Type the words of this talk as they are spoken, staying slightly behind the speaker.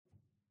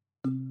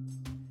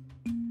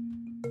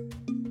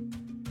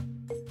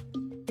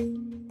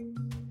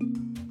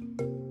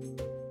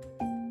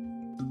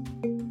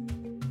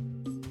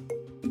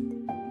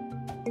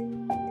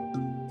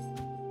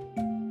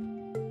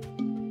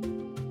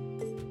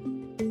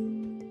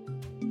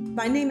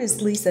My name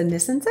is Lisa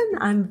Nisenson.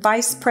 I'm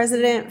Vice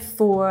President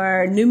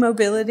for New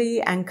Mobility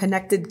and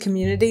Connected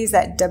Communities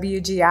at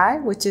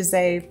WGI, which is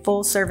a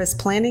full-service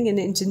planning and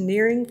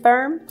engineering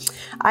firm.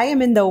 I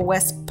am in the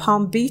West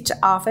Palm Beach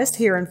office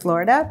here in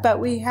Florida, but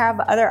we have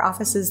other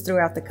offices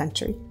throughout the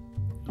country.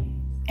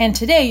 And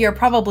today you're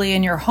probably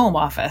in your home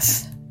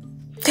office.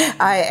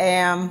 I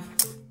am.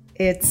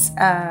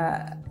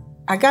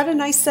 I got a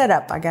nice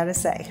setup, I gotta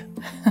say.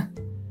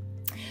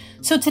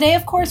 So today,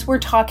 of course, we're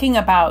talking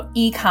about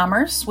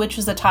e-commerce, which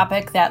is a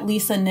topic that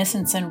Lisa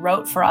Nisenson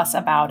wrote for us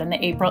about in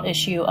the April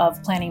issue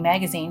of Planning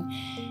Magazine.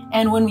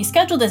 And when we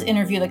scheduled this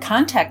interview, the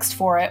context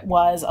for it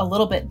was a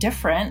little bit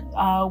different.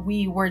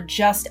 We were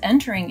just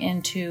entering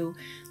into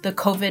the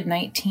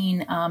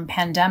COVID-19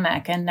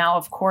 pandemic. And now,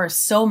 of course,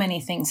 so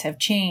many things have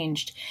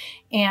changed.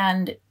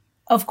 And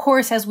of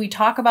course, as we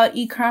talk about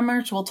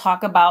e-commerce, we'll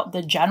talk about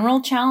the general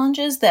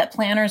challenges that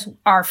planners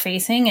are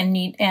facing and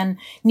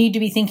need to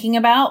be thinking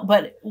about,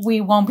 but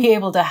we won't be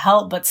able to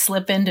help but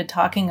slip into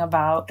talking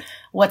about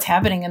what's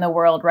happening in the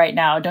world right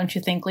now. Don't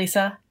you think,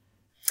 Lisa?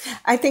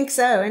 I think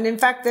so. And in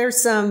fact,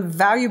 there's some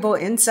valuable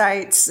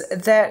insights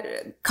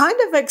that kind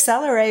of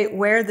accelerate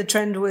where the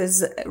trend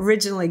was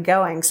originally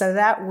going. So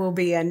that will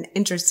be an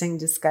interesting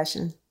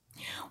discussion.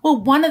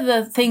 Well, one of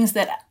the things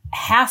that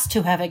has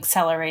to have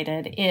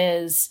accelerated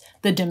is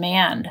the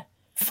demand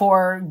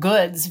for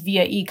goods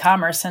via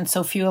e-commerce, since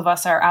so few of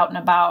us are out and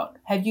about.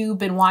 Have you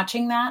been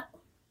watching that?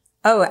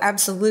 Oh,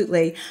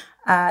 absolutely.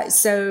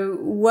 So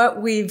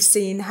what we've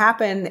seen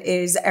happen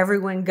is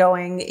everyone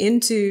going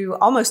into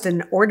almost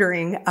an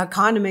ordering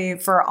economy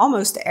for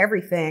almost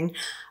everything,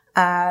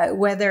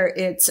 whether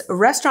it's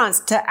restaurants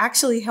to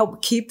actually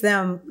help keep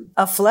them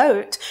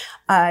afloat,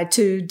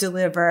 to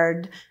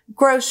delivered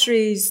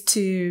groceries,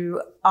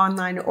 to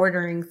online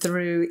ordering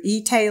through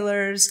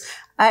e-tailers,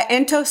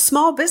 and to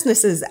small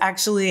businesses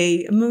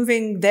actually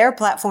moving their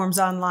platforms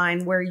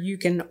online where you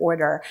can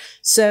order.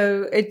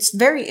 So it's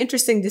very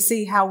interesting to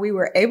see how we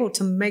were able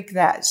to make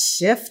that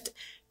shift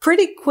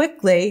pretty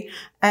quickly,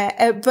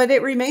 but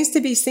it remains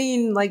to be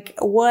seen like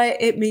what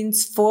it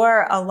means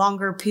for a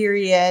longer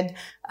period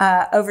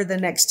over the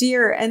next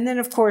year. And then,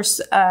 of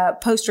course,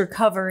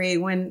 post-recovery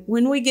when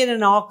we get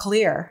an all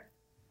clear.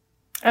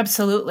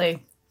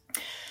 Absolutely.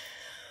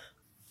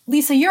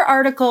 Lisa, your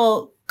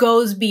article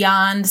goes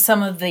beyond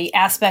some of the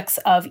aspects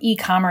of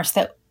e-commerce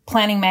that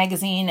Planning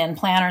Magazine and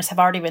planners have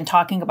already been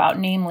talking about,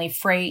 namely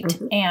freight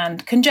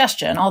and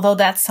congestion, although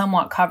that's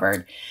somewhat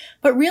covered.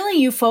 But really,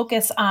 you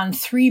focus on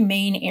three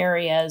main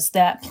areas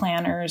that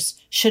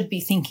planners should be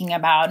thinking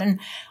about. And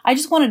I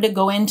just wanted to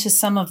go into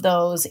some of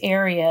those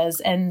areas.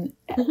 And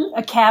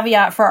a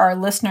caveat for our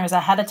listeners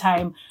ahead of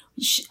time,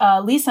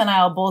 Lisa and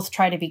I will both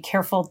try to be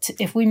careful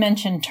if we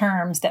mention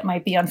terms that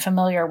might be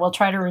unfamiliar, we'll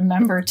try to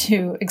remember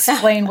to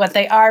explain what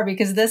they are,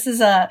 because this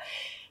is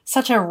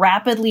such a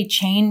rapidly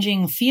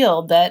changing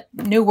field that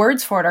new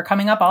words for it are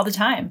coming up all the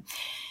time.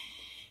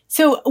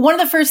 So one of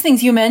the first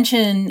things you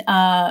mention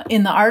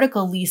in the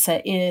article,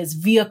 Lisa, is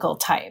vehicle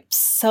types.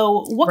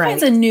 So what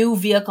kinds of new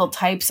vehicle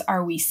types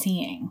are we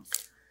seeing?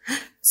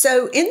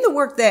 So in the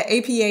work that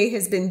APA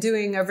has been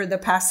doing over the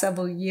past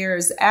several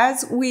years,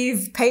 as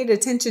we've paid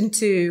attention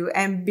to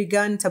and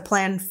begun to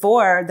plan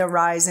for the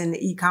rise in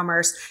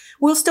e-commerce,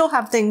 we'll still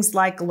have things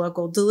like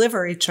local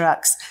delivery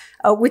trucks,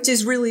 which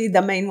is really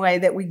the main way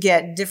that we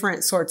get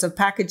different sorts of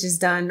packages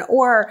done,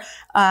 or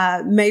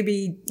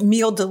maybe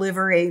meal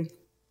delivery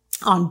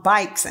on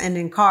bikes and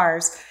in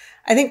cars.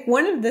 I think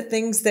one of the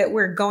things that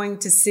we're going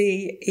to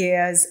see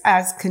is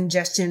as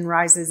congestion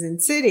rises in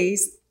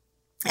cities,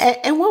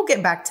 and we'll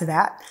get back to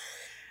that,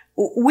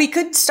 we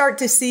could start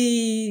to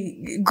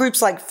see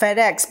groups like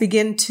FedEx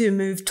begin to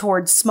move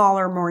towards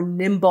smaller, more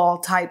nimble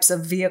types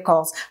of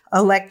vehicles,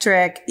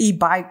 electric,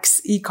 e-bikes,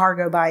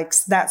 e-cargo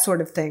bikes, that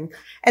sort of thing.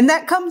 And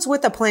that comes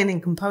with a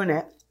planning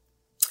component.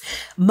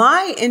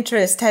 My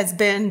interest has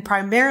been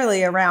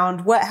primarily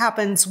around what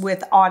happens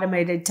with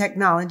automated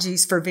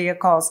technologies for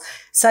vehicles,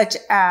 such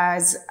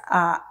as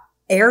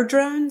air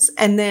drones,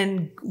 and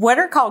then what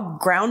are called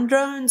ground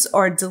drones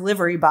or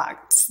delivery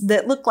bots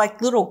that look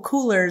like little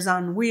coolers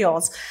on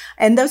wheels.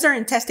 And those are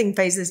in testing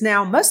phases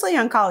now, mostly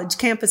on college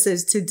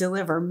campuses to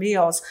deliver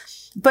meals.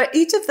 But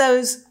each of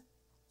those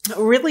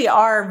really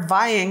are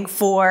vying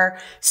for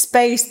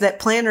space that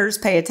planners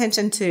pay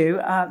attention to.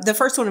 The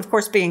first one, of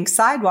course, being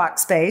sidewalk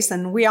space.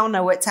 And we all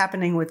know what's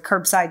happening with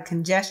curbside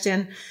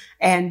congestion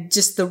and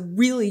just the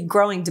really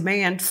growing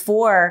demand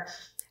for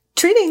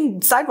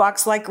treating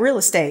sidewalks like real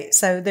estate.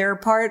 So they're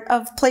part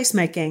of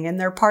placemaking and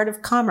they're part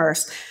of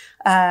commerce,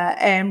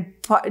 and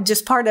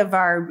just part of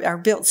our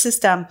built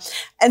system.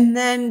 And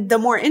then the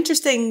more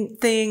interesting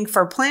thing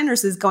for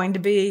planners is going to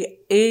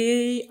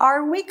be,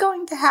 are we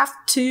going to have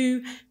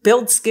to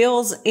build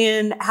skills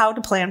in how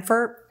to plan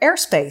for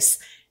airspace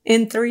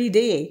in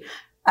 3D?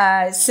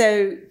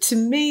 So to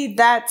me,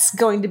 that's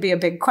going to be a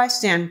big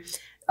question.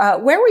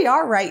 Where we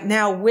are right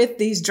now with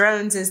these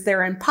drones is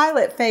they're in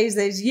pilot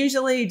phases,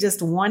 usually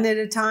just one at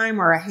a time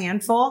or a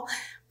handful.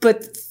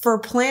 But for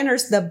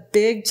planners, the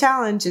big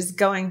challenge is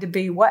going to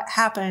be what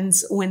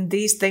happens when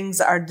these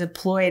things are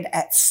deployed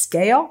at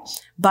scale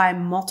by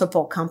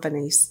multiple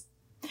companies.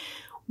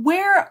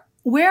 Where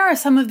are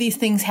some of these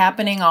things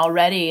happening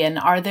already, and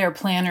are there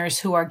planners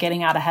who are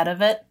getting out ahead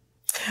of it?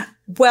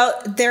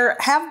 Well, there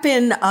have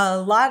been a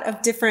lot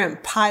of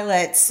different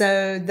pilots.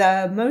 So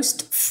the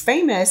most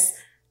famous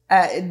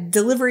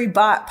delivery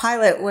bot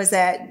pilot was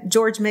at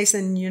George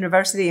Mason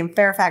University in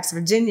Fairfax,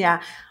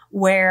 Virginia,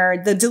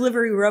 where the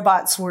delivery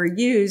robots were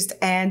used.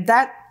 And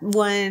that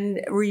one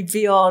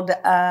revealed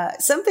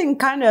something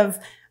kind of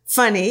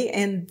funny,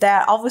 in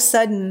that all of a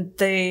sudden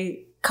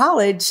the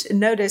college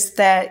noticed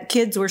that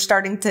kids were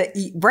starting to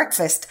eat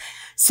breakfast.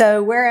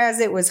 So whereas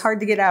it was hard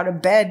to get out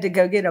of bed to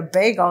go get a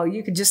bagel,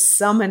 you could just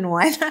summon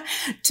one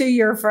to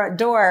your front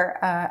door.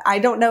 I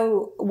don't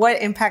know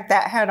what impact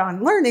that had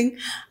on learning.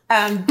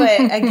 But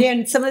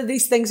again, some of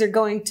these things are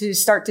going to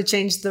start to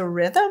change the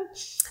rhythm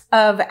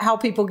of how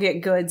people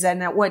get goods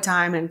and at what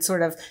time, and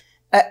sort of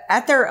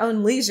at their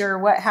own leisure,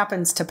 what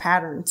happens to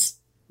patterns.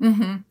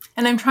 Mm-hmm.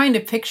 And I'm trying to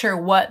picture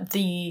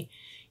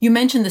you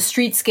mentioned the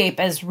streetscape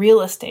as real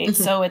estate.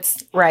 Mm-hmm. So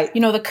it's, right.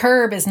 The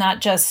curb is not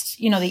just,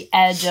 the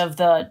edge of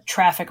the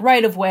traffic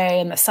right of way,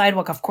 and the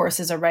sidewalk, of course,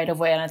 is a right of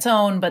way on its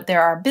own, but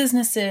there are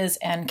businesses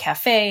and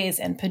cafes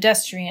and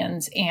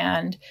pedestrians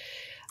and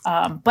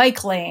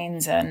bike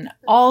lanes and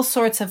all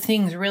sorts of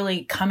things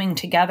really coming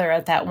together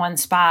at that one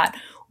spot.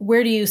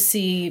 Where do you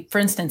see, for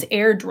instance,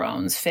 air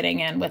drones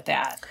fitting in with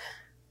that?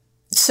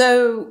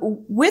 So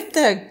with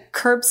the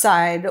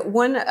curbside,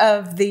 one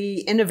of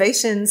the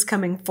innovations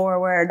coming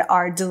forward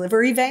are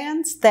delivery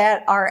vans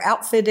that are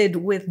outfitted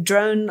with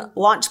drone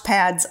launch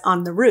pads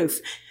on the roof,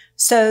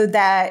 so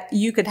that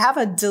you could have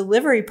a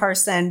delivery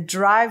person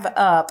drive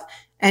up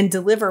and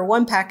deliver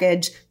one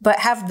package, but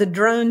have the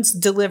drones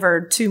deliver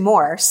two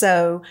more.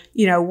 So,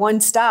 one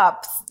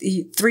stop,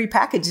 3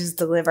 packages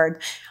delivered.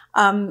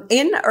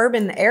 In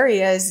urban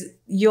areas,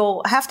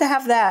 you'll have to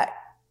have that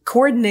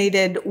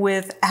coordinated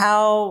with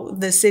how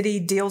the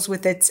city deals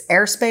with its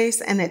airspace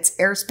and its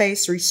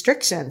airspace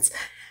restrictions.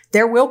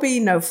 There will be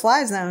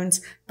no-fly zones,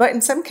 but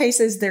in some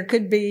cases there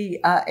could be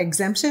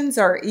exemptions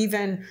or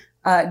even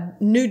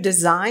new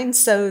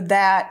designs, so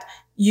that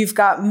you've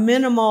got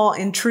minimal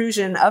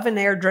intrusion of an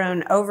air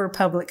drone over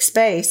public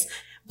space.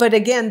 But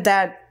again,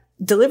 that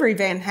delivery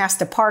van has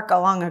to park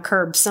along a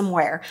curb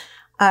somewhere.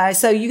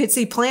 So you could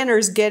see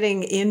planners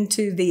getting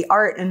into the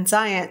art and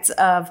science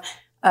of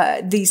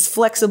these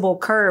flexible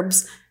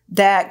curbs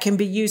that can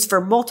be used for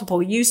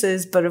multiple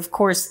uses. But of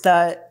course,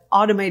 the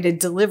automated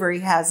delivery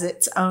has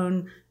its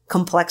own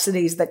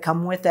complexities that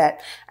come with it.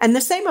 And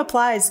the same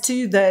applies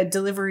to the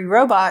delivery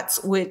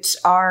robots, which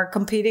are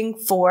competing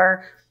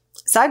for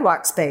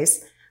sidewalk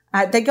space.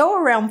 They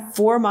go around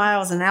 4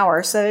 miles an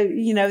hour. So,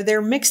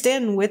 they're mixed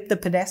in with the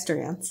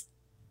pedestrians.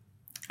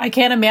 I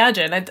can't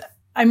imagine.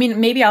 I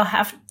mean, maybe I'll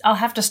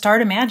have to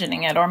start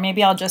imagining it, or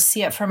maybe I'll just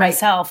see it for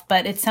myself.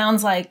 But it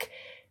sounds like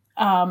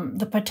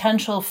the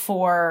potential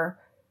for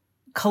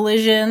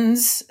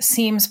collisions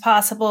seems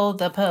possible.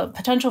 The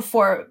potential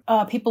for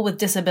people with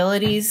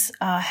disabilities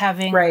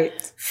having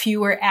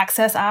fewer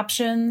access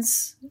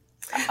options.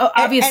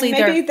 Obviously, and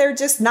maybe they're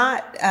just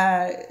not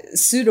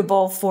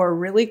suitable for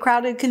really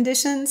crowded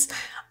conditions.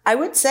 I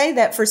would say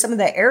that for some of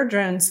the air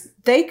drones,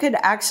 they could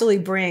actually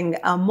bring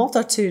a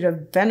multitude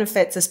of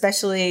benefits,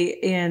 especially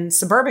in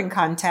suburban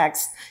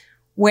contexts,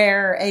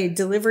 where a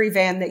delivery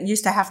van that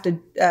used to have to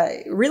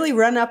really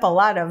run up a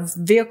lot of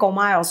vehicle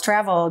miles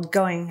traveled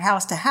going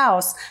house to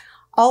house,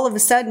 all of a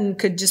sudden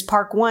could just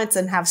park once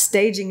and have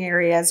staging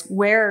areas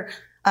where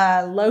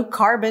low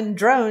carbon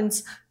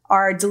drones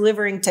are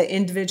delivering to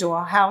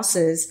individual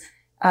houses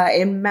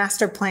in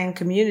master plan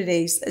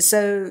communities.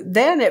 So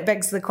then it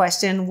begs the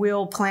question,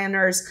 will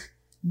planners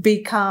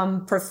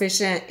become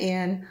proficient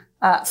in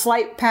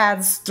flight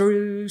paths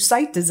through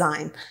site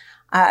design?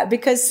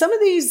 Because some of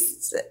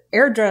these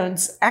air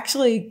drones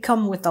actually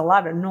come with a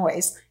lot of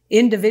noise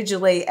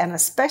individually, and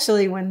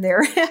especially when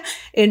they're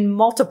in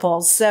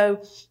multiples.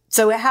 So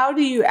how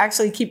do you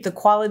actually keep the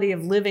quality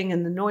of living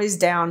and the noise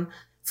down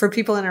for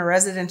people in a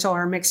residential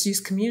or mixed use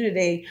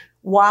community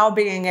while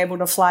being able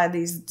to fly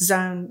these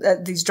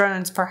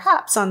drones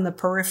perhaps on the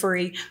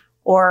periphery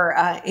or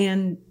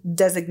in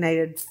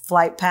designated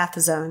flight path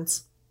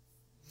zones?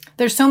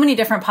 There's so many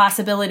different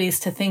possibilities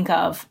to think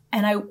of.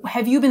 And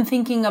have you been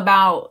thinking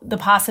about the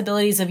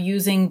possibilities of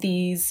using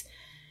these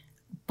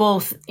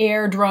both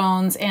air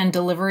drones and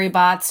delivery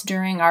bots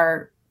during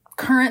our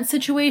current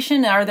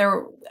situation? Are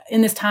there,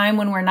 in this time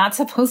when we're not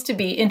supposed to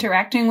be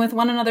interacting with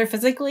one another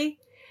physically?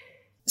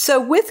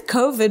 So with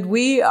COVID,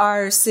 we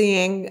are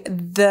seeing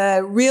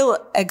the real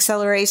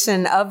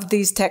acceleration of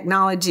these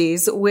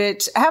technologies,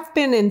 which have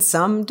been in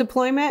some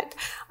deployment.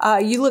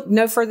 You look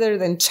no further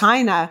than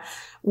China,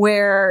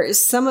 where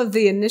some of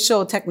the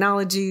initial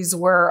technologies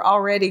were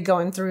already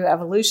going through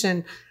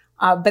evolution,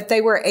 but they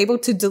were able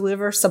to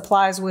deliver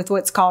supplies with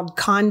what's called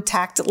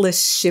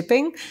contactless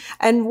shipping.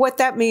 And what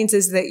that means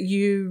is that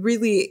you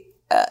really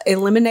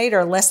eliminate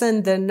or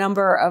lessen the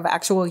number of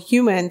actual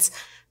humans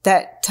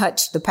that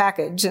touch the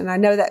package. And I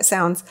know that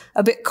sounds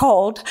a bit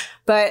cold,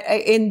 but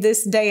in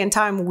this day and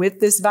time with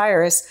this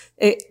virus,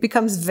 it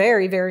becomes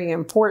very, very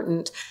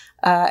important.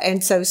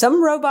 And so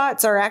some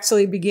robots are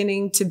actually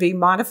beginning to be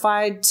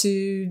modified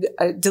to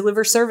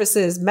deliver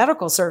services,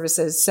 medical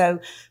services. So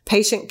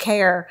patient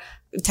care,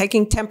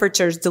 taking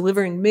temperatures,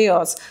 delivering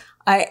meals.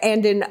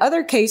 And in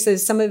other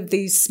cases, some of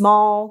these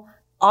small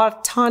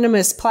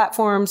autonomous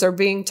platforms are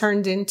being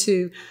turned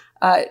into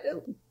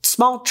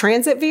small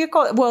transit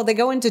vehicle. Well, they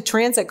go into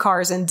transit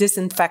cars and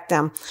disinfect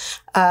them.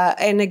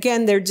 And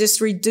again, they're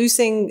just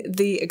reducing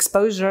the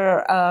exposure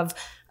of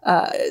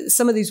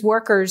some of these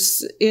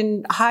workers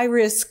in high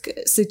risk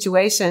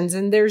situations.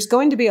 And there's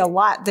going to be a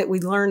lot that we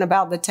learn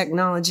about the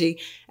technology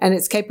and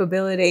its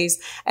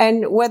capabilities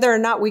and whether or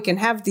not we can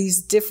have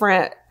these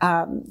different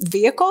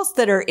vehicles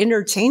that are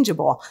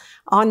interchangeable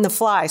on the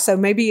fly. So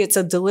maybe it's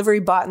a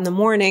delivery bot in the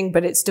morning,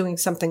 but it's doing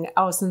something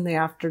else in the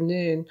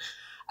afternoon.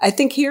 I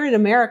think here in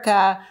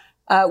America,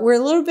 we're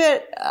a little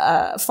bit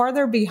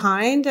farther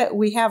behind.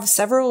 We have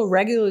several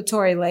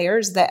regulatory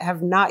layers that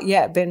have not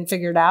yet been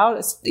figured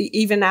out,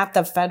 even at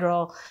the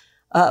federal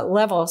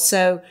level.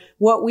 So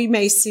what we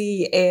may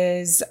see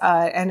is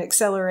an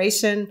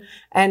acceleration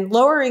and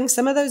lowering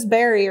some of those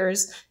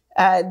barriers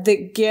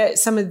that get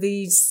some of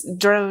these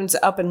drones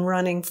up and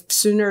running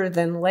sooner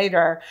than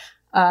later,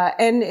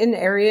 and in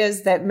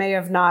areas that may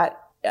have not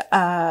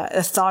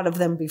thought of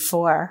them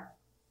before.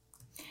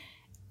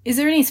 Is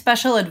there any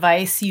special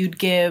advice you'd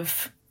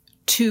give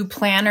to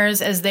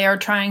planners as they are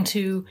trying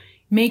to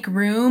make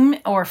room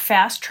or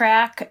fast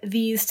track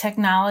these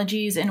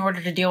technologies in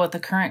order to deal with the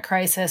current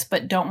crisis,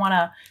 but don't want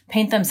to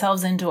paint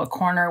themselves into a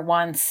corner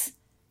once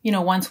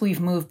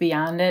we've moved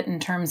beyond it in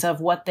terms of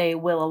what they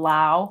will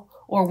allow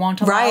or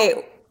won't allow?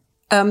 Right.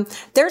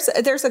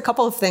 There's a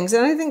couple of things.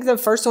 And I think the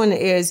first one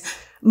is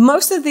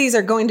most of these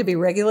are going to be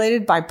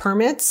regulated by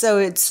permits. So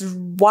it's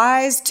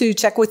wise to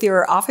check with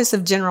your Office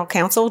of General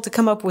Counsel to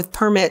come up with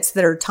permits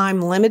that are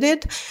time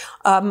limited,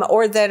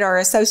 or that are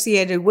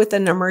associated with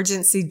an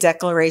emergency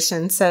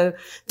declaration. So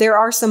there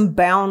are some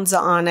bounds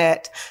on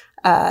it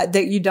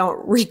that you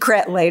don't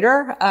regret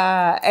later.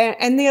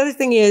 And the other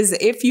thing is,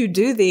 if you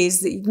do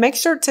these, make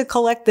sure to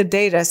collect the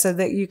data so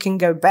that you can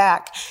go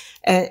back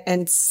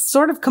and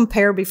sort of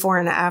compare before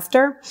and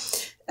after.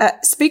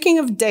 Speaking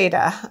of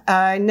data,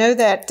 I know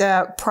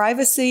that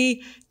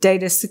privacy,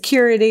 data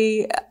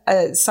security,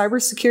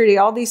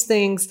 cybersecurity, all these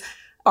things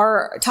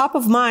are top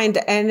of mind,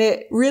 and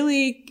it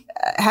really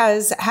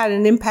has had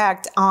an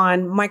impact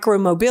on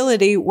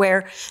micromobility,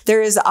 where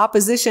there is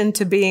opposition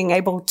to being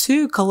able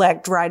to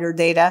collect rider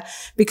data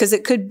because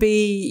it could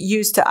be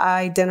used to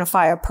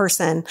identify a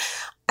person.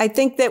 I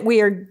think that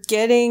we are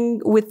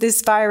getting with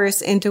this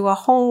virus into a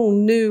whole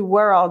new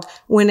world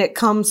when it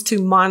comes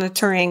to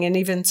monitoring and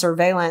even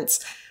surveillance,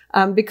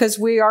 because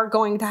we are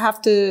going to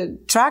have to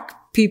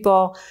track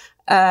people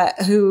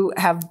who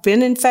have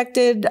been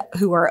infected,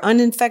 who are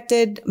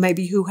uninfected,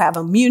 maybe who have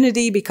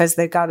immunity because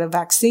they got a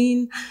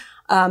vaccine.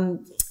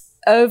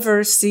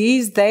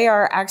 Overseas, they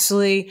are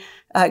actually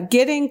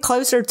getting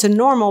closer to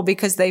normal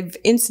because they've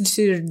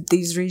instituted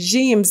these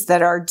regimes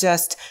that are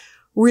just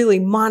really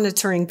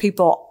monitoring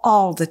people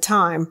all the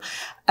time.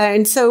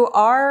 And so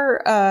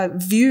our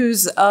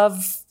views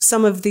of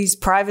some of these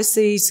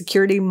privacy,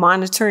 security,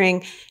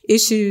 monitoring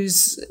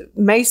issues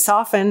may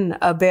soften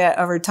a bit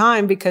over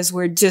time because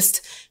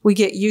we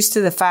get used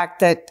to the fact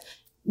that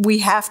we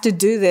have to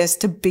do this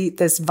to beat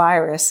this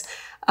virus.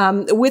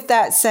 With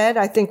that said,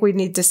 I think we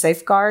need to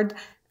safeguard,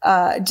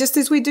 just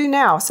as we do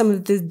now, some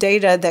of the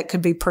data that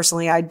could be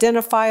personally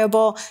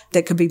identifiable,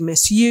 that could be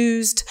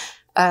misused,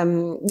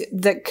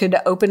 that could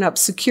open up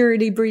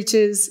security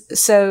breaches.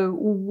 So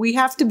we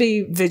have to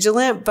be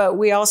vigilant, but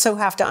we also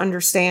have to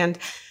understand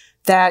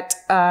that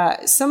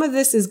some of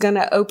this is going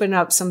to open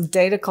up some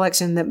data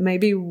collection that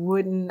maybe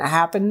wouldn't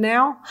happen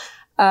now.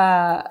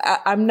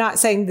 I'm not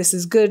saying this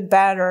is good,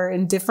 bad, or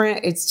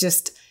indifferent. It's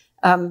just,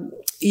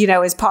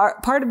 as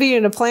part of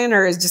being a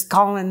planner is just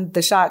calling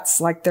the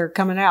shots like they're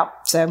coming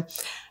out. So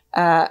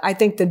I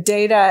think the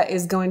data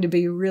is going to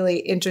be really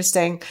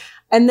interesting.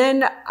 And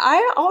then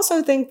I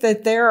also think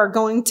that there are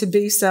going to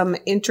be some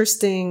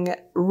interesting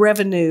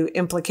revenue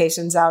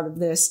implications out of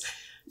this.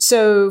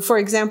 So, for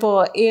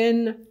example,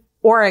 in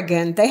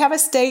Oregon, they have a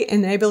state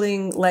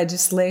enabling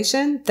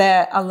legislation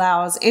that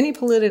allows any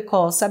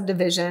political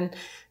subdivision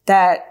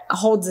that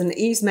holds an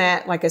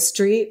easement like a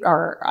street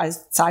or a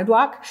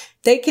sidewalk,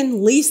 they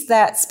can lease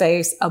that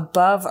space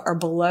above or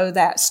below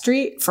that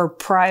street for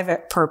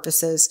private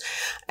purposes.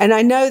 And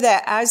I know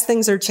that as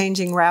things are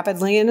changing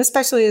rapidly, and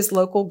especially as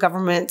local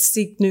governments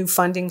seek new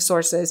funding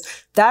sources,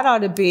 that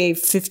ought to be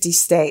 50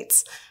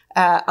 states,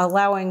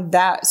 allowing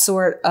that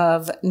sort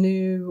of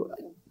new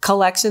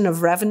collection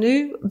of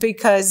revenue,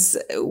 because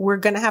we're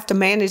going to have to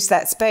manage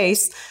that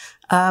space.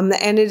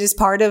 And it is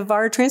part of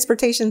our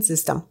transportation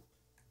system.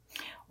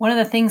 One of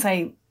the things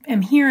I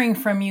am hearing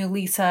from you,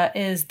 Lisa,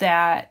 is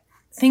that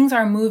things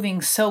are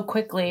moving so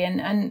quickly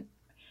and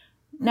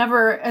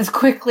never as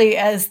quickly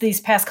as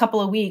these past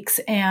couple of weeks.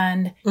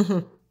 And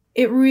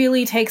it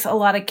really takes a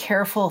lot of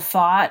careful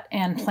thought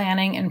and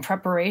planning and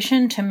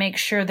preparation to make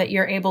sure that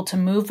you're able to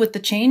move with the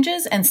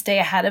changes and stay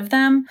ahead of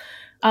them,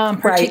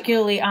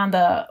 particularly on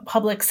the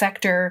public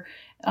sector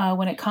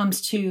when it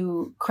comes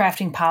to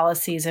crafting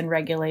policies and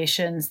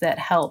regulations that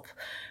help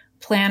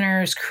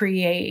planners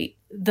create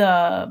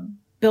the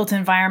built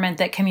environment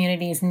that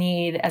communities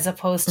need, as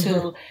opposed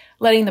to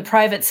letting the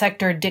private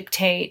sector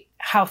dictate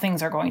how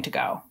things are going to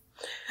go.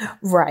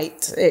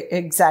 Right,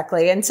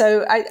 exactly. And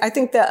so I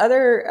think the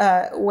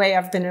other way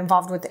I've been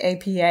involved with the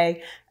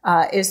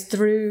APA is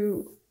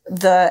through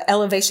the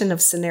elevation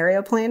of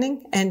scenario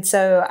planning. And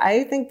so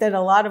I think that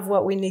a lot of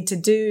what we need to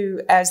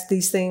do as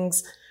these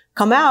things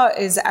come out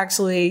is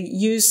actually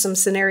use some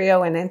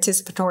scenario and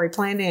anticipatory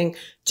planning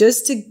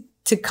just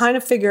to kind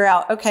of figure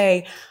out,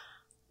 okay,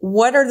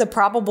 what are the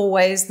probable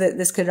ways that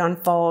this could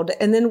unfold?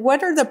 And then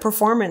what are the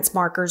performance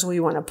markers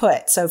we want to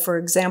put? So for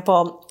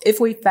example,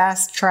 if we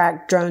fast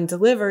track drone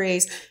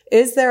deliveries,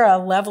 is there a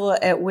level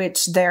at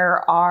which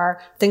there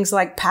are things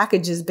like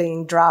packages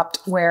being dropped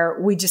where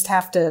we just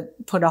have to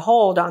put a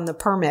hold on the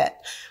permit?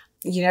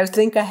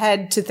 Think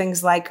ahead to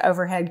things like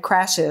overhead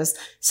crashes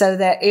so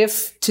that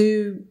if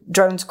two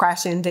drones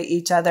crash into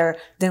each other,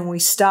 then we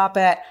stop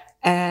it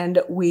and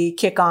we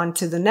kick on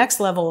to the next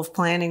level of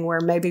planning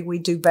where maybe we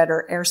do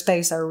better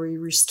airspace or we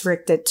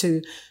restrict it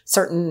to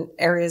certain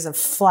areas of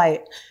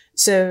flight.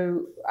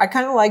 So I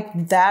kind of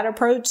like that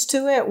approach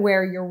to it,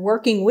 where you're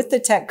working with the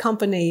tech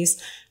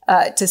companies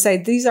to say,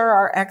 these are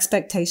our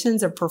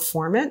expectations of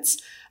performance.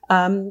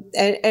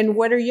 And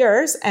what are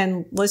yours?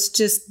 And let's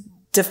just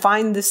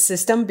define the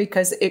system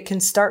because it can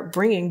start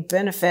bringing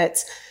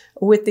benefits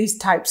with these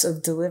types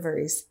of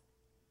deliveries.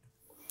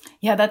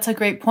 Yeah, that's a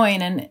great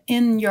point. And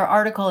in your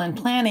article in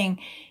Planning,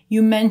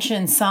 you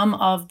mentioned some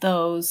of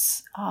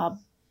those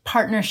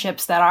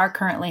partnerships that are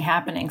currently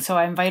happening. So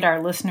I invite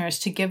our listeners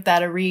to give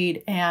that a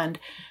read and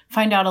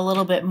find out a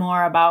little bit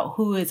more about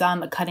who is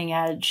on the cutting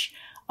edge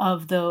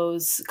of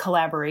those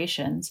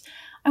collaborations.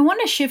 I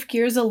want to shift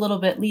gears a little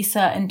bit,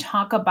 Lisa, and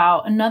talk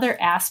about another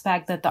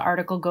aspect that the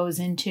article goes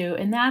into,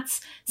 and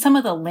that's some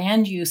of the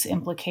land use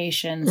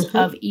implications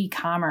of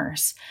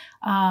e-commerce.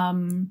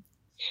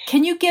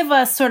 Can you give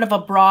us sort of a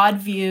broad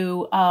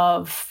view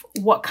of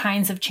what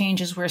kinds of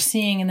changes we're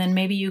seeing? And then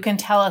maybe you can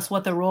tell us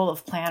what the role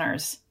of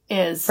planners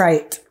is.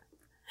 Right.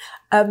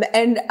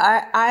 And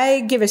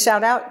I give a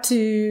shout out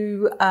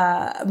to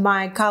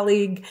my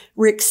colleague,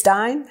 Rick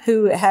Stein,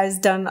 who has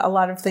done a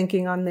lot of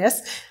thinking on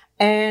this,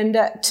 and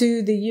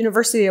to the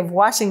University of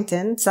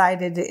Washington,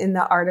 cited in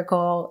the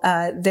article.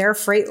 Their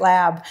Freight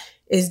Lab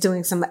is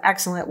doing some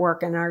excellent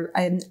work and are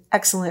an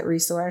excellent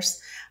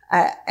resource.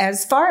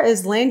 As far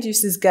as land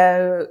uses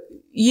go,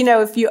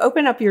 if you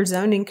open up your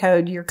zoning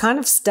code, you're kind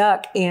of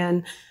stuck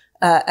in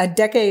a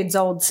decades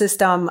old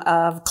system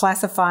of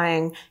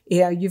classifying.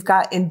 You've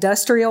got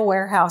industrial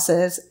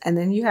warehouses and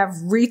then you have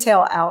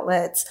retail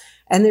outlets,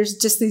 and there's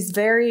just these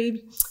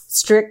very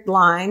strict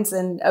lines.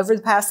 And over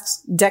the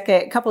past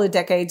couple of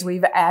decades,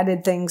 we've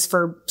added things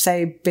for,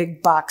 say,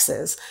 big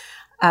boxes,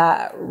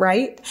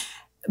 right?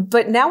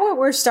 But now what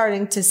we're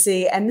starting to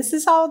see, and this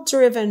is all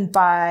driven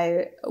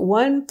by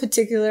one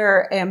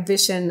particular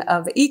ambition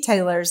of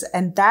e-tailers,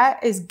 and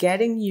that is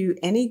getting you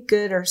any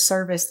good or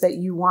service that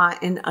you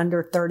want in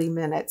under 30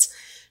 minutes.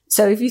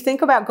 So if you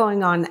think about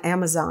going on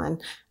Amazon,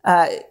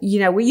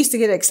 we used to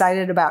get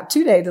excited about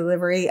 2-day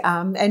delivery,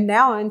 and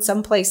now in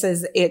some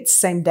places it's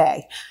same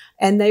day.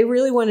 And they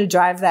really want to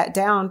drive that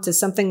down to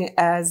something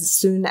as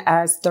soon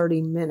as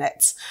 30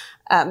 minutes.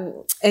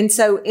 And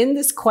so in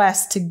this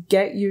quest to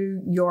get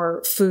you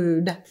your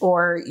food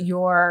or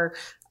your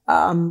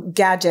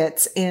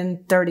gadgets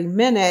in 30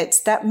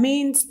 minutes, that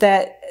means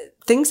that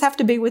things have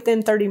to be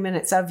within 30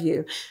 minutes of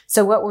you.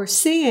 So what we're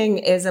seeing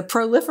is a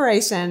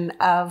proliferation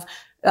of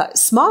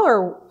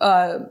smaller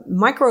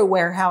micro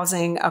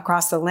warehousing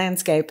across the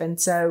landscape. And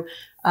so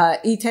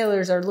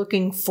e-tailers are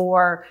looking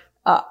for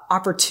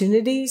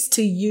opportunities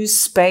to use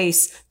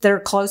space that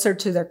are closer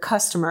to their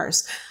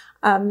customers.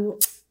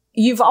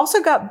 You've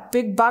also got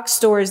big box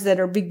stores that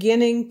are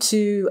beginning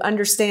to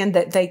understand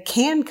that they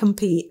can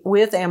compete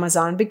with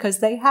Amazon because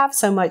they have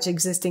so much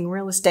existing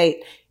real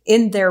estate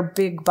in their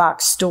big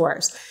box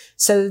stores.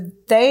 So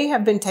they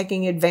have been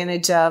taking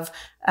advantage of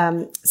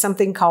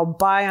something called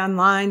buy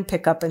online,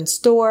 pick up in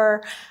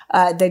store.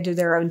 They do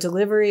their own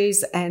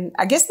deliveries. And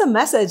I guess the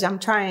message I'm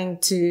trying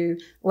to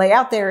lay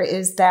out there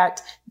is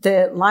that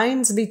the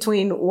lines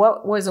between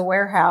what was a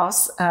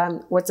warehouse,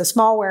 what's a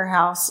small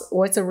warehouse,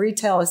 what's a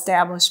retail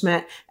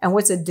establishment, and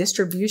what's a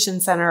distribution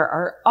center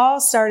are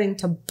all starting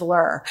to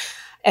blur.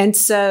 And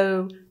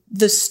so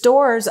the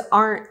stores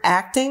aren't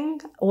acting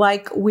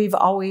like we've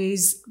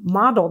always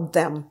modeled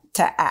them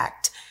to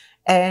act.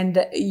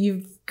 And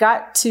you've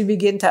got to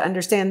begin to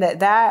understand that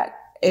that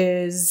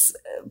is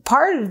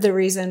part of the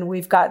reason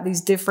we've got these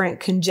different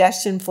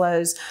congestion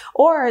flows,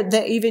 or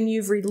that even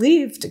you've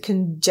relieved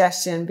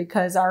congestion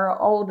because our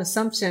old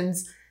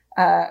assumptions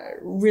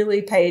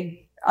really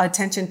paid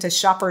attention to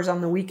shoppers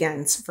on the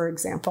weekends, for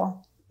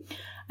example.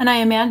 And I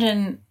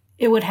imagine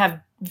it would have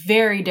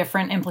very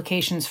different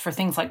implications for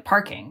things like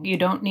parking. You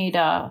don't need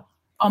a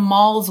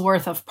mall's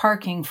worth of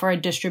parking for a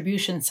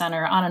distribution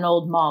center on an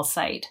old mall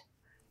site.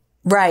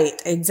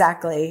 Right,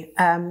 exactly.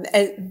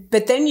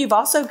 But then you've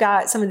also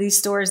got some of these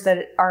stores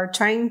that are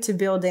trying to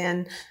build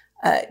in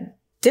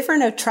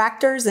different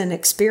attractors and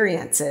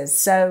experiences.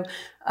 So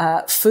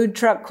food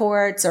truck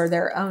courts or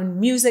their own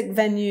music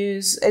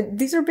venues.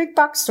 These are big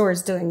box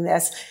stores doing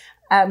this.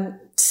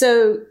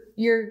 So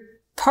your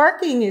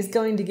parking is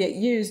going to get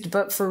used,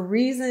 but for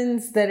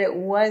reasons that it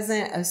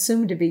wasn't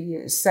assumed to be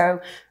used.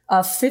 So a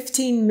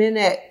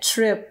 15-minute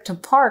trip to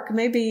park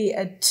may be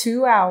a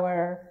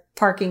 2-hour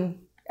parking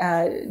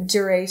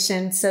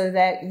duration, so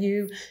that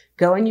you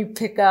go and you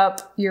pick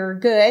up your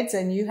goods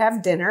and you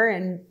have dinner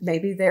and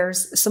maybe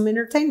there's some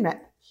entertainment.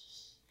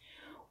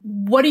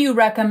 What do you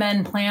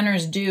recommend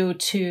planners do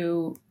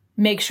to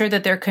make sure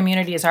that their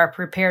communities are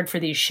prepared for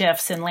these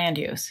shifts in land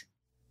use?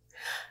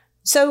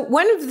 So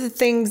one of the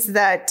things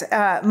that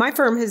my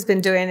firm has been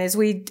doing is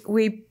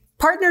we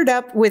partnered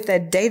up with a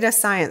data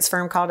science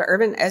firm called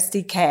Urban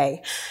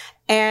SDK.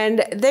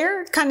 And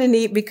they're kind of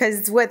neat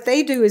because what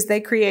they do is they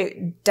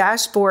create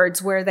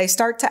dashboards where they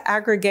start to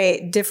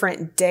aggregate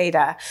different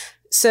data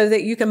so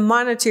that you can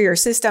monitor your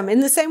system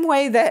in the same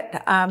way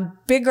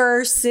that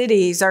bigger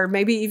cities or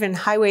maybe even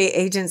highway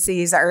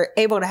agencies are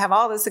able to have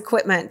all this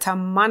equipment to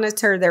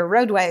monitor their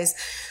roadways.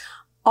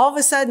 All of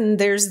a sudden,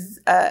 there's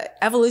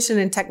evolution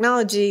in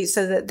technology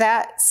so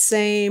that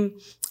same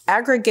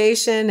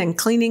aggregation and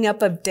cleaning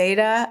up of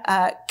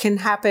data can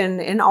happen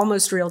in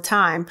almost real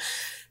time,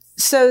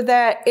 so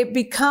that it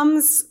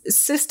becomes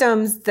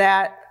systems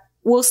that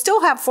will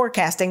still have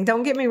forecasting.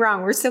 Don't get me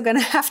wrong. We're still going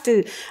to have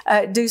to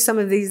do some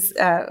of these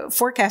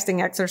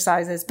forecasting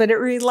exercises, but it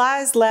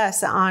relies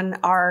less on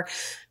our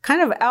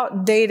kind of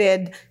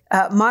outdated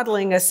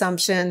modeling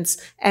assumptions.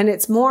 And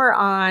it's more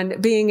on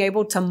being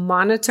able to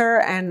monitor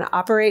and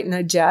operate and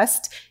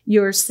adjust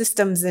your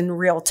systems in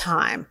real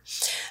time.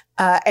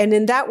 And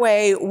in that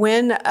way,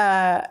 when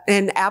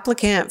an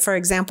applicant, for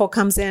example,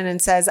 comes in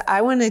and says,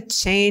 I want to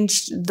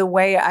change the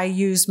way I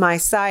use my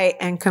site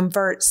and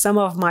convert some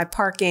of my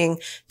parking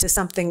to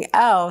something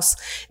else,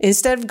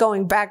 instead of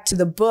going back to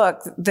the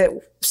book that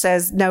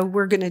says, no,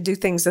 we're going to do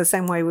things the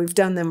same way we've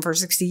done them for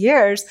 60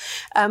 years,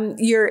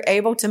 you're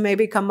able to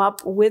maybe come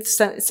up with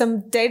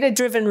some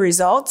data-driven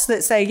results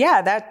that say,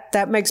 yeah,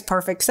 that makes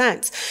perfect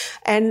sense.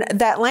 And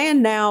that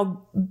land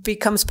now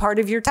becomes part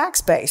of your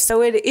tax base.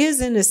 So it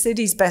is in a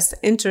city's best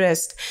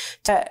interest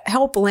to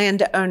help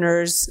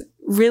landowners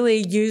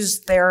really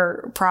use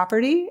their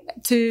property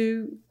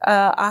to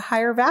a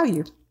higher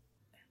value.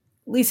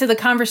 Lisa, the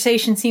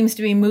conversation seems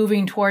to be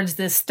moving towards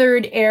this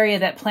third area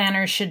that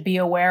planners should be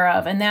aware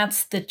of, and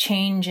that's the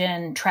change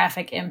in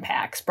traffic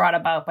impacts brought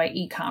about by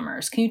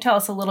e-commerce. Can you tell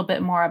us a little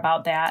bit more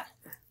about that?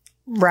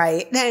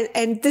 Right.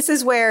 And this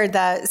is where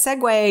the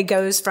segue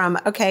goes from,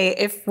 okay,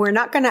 if we're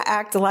not going to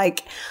act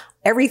like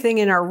everything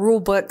in our rule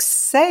books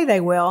say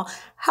they will,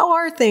 how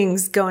are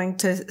things going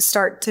to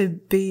start to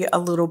be a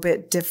little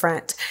bit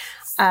different?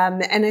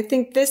 And I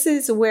think this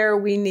is where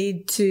we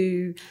need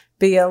to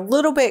be a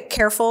little bit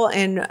careful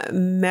in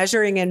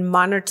measuring and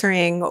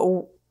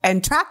monitoring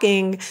and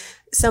tracking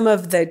some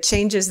of the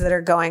changes that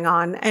are going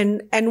on.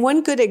 And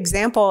one good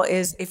example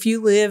is if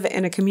you live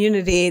in a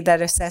community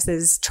that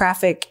assesses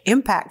traffic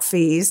impact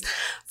fees,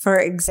 for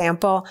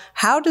example,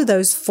 how do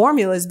those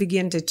formulas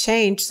begin to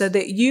change so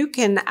that you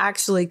can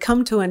actually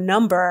come to a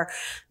number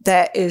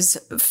that is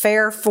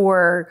fair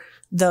for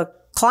the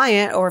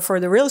client or for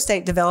the real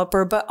estate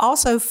developer, but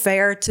also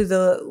fair to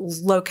the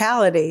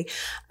locality.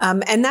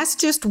 And that's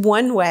just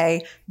one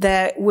way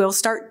that will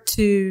start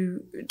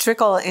to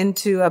trickle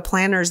into a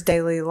planner's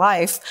daily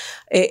life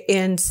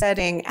in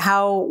setting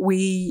how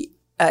we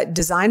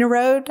design a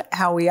road,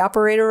 how we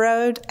operate a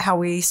road, how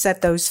we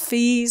set those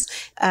fees,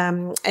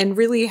 and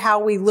really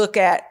how we look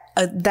at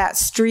that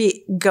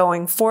street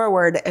going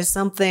forward as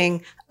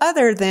something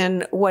other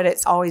than what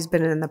it's always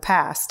been in the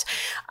past.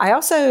 I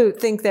also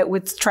think that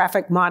with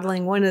traffic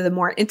modeling, one of the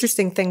more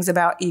interesting things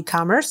about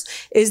e-commerce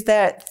is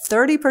that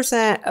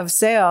 30% of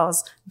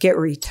sales get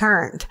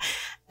returned.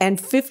 And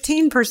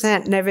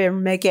 15% never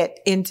make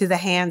it into the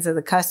hands of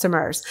the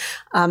customers.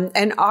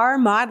 And our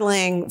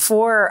modeling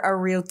for a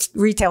real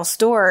retail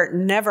store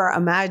never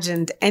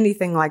imagined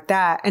anything like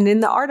that. And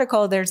in the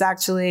article, there's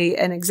actually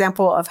an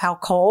example of how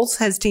Kohl's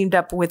has teamed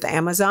up with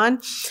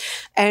Amazon.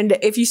 And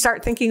if you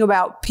start thinking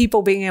about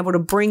people being able to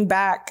bring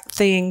back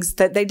things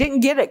that they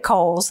didn't get at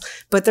Kohl's,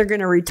 but they're going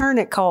to return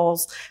at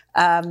Kohl's,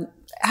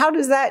 how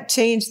does that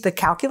change the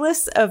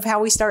calculus of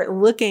how we start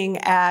looking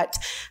at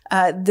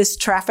this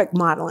traffic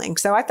modeling?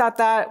 So I thought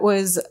that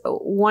was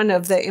one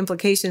of the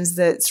implications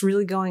that's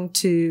really going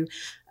to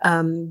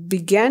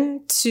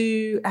begin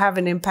to have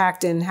an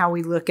impact in how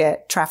we look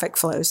at traffic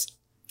flows.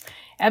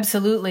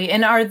 Absolutely.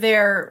 And are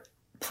there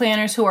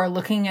planners who are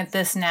looking at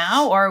this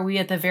now, or are we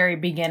at the very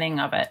beginning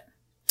of it?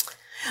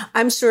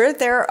 I'm sure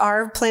there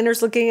are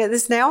planners looking at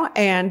this now,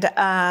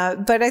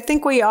 but I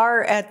think we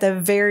are at the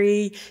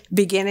very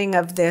beginning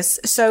of this.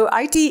 So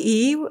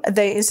ITE,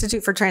 the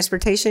Institute for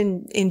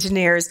Transportation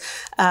Engineers,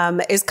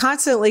 is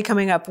constantly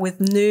coming up with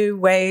new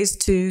ways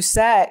to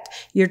set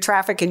your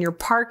traffic and your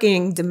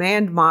parking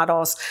demand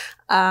models.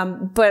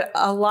 But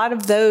a lot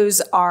of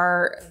those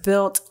are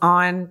built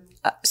on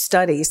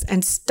studies,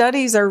 and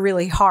studies are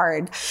really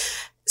hard,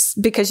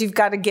 because you've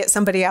got to get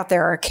somebody out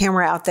there or a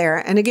camera out there.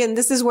 And again,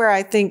 this is where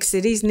I think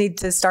cities need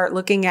to start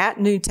looking at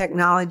new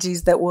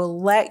technologies that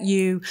will let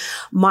you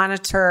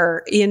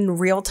monitor in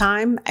real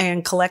time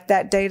and collect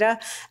that data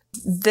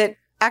that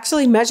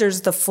actually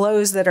measures the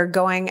flows that are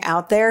going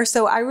out there.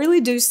 So I really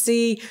do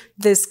see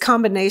this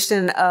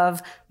combination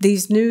of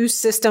these new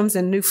systems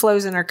and new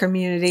flows in our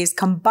communities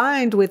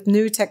combined with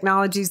new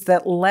technologies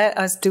that let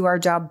us do our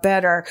job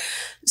better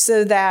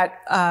so that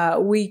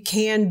we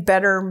can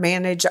better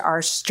manage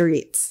our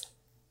streets.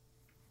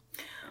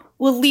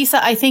 Well,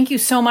 Lisa, I thank you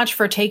so much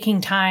for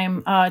taking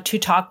time to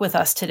talk with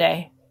us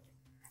today.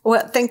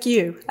 Well, thank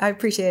you. I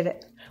appreciate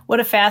it. What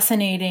a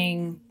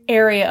fascinating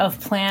area of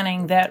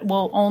planning that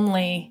will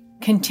only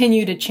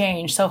continue to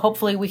change. So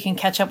hopefully we can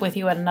catch up with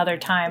you at another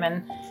time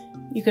and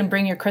you can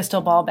bring your crystal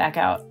ball back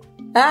out.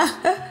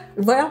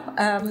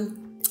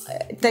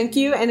 Thank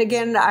you. And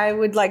again, I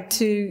would like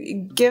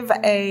to give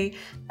a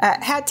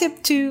hat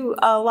tip to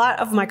a lot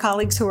of my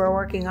colleagues who are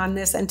working on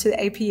this and to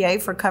the APA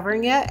for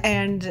covering it.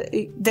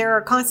 And there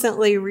are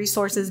constantly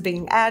resources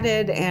being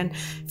added and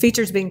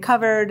features being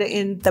covered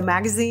in the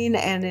magazine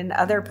and in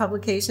other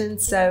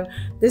publications. So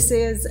this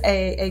is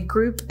a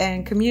group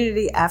and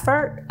community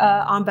effort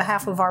on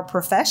behalf of our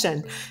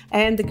profession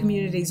and the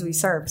communities we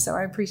serve. So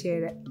I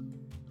appreciate it.